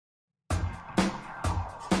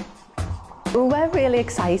Well, we're really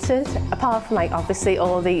excited, apart from like obviously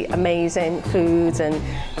all the amazing food and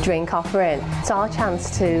drink offering. It's our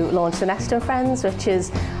chance to launch the Nest and Friends, which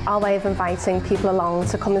is our way of inviting people along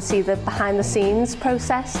to come and see the behind the scenes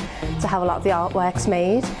process, to how a lot of the artwork's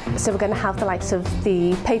made. So we're going to have the likes of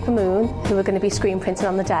the Paper Moon, who are going to be screen printing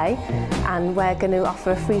on the day, and we're going to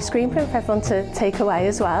offer a free screen print for everyone to take away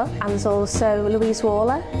as well. And there's also Louise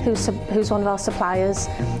Waller, who's one of our suppliers,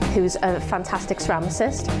 who's a fantastic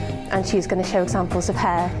ceramicist, and she's going to show examples of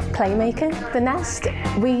her clay making. The Nest,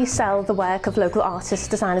 we sell the work of local artists,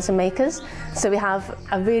 designers and makers. So we have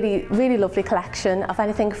a really, really lovely collection of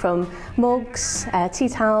anything from mugs, tea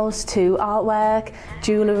towels to artwork,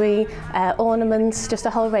 jewellery, ornaments, just a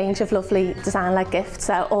whole range of lovely design-led gifts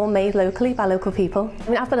that are all made locally by local people. I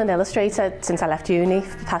mean, I've been an illustrator since I left uni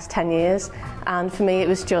for the past 10 years, and for me it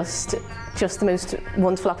was just the most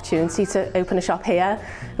wonderful opportunity to open a shop here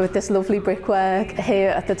with this lovely brickwork here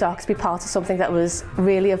at the docks, be part of something that was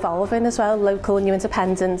really evolving as well, local, new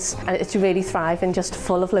independence, and it's really thriving, just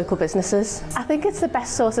full of local businesses. I think it's the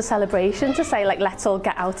best sort of celebration to say, like, let's all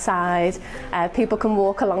get outside. People can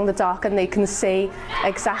walk along the dock and they can see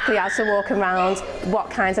exactly as they're walking around what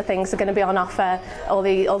kinds of things are going to be on offer, all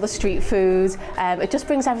the street food. It just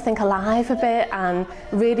brings everything alive a bit and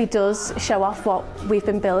really does show off what we've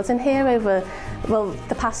been building here over, well,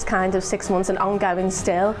 the past kind of 6 months and ongoing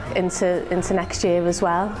still into next year as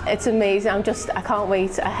well. It's amazing. I can't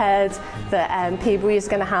wait. I heard that Peabury is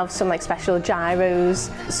going to have some like special gyros,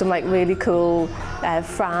 some like really cool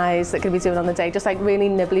fries that they're going to be doing on the day, just like really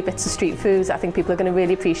nibbly bits of street food that I think people are going to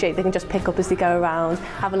really appreciate. They can just pick up as they go around,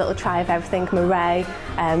 have a little try of everything. Murray,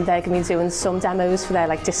 they're going to be doing some demos for their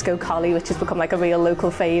like disco collie, which has become like a real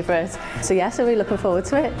local favourite. So yes, I'm really looking forward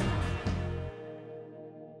to it.